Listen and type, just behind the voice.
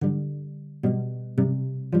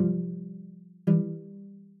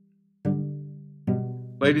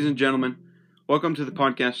Ladies and gentlemen, welcome to the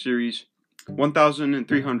podcast series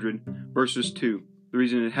 1300 versus 2. The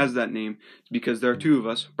reason it has that name is because there are two of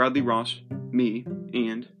us, Bradley Ross, me,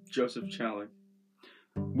 and Joseph Challer.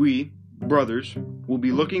 we, brothers, will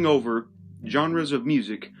be looking over genres of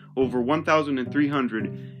music over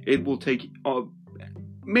 1,300. It will take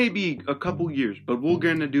maybe a couple years, but we're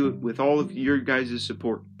going to do it with all of your guys'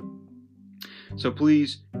 support. So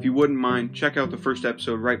please, if you wouldn't mind, check out the first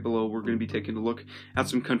episode right below. We're going to be taking a look at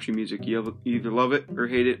some country music. You either love it or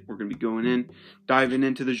hate it. We're going to be going in, diving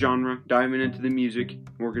into the genre, diving into the music.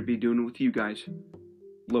 We're going to be doing it with you guys.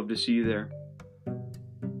 Love to see you there.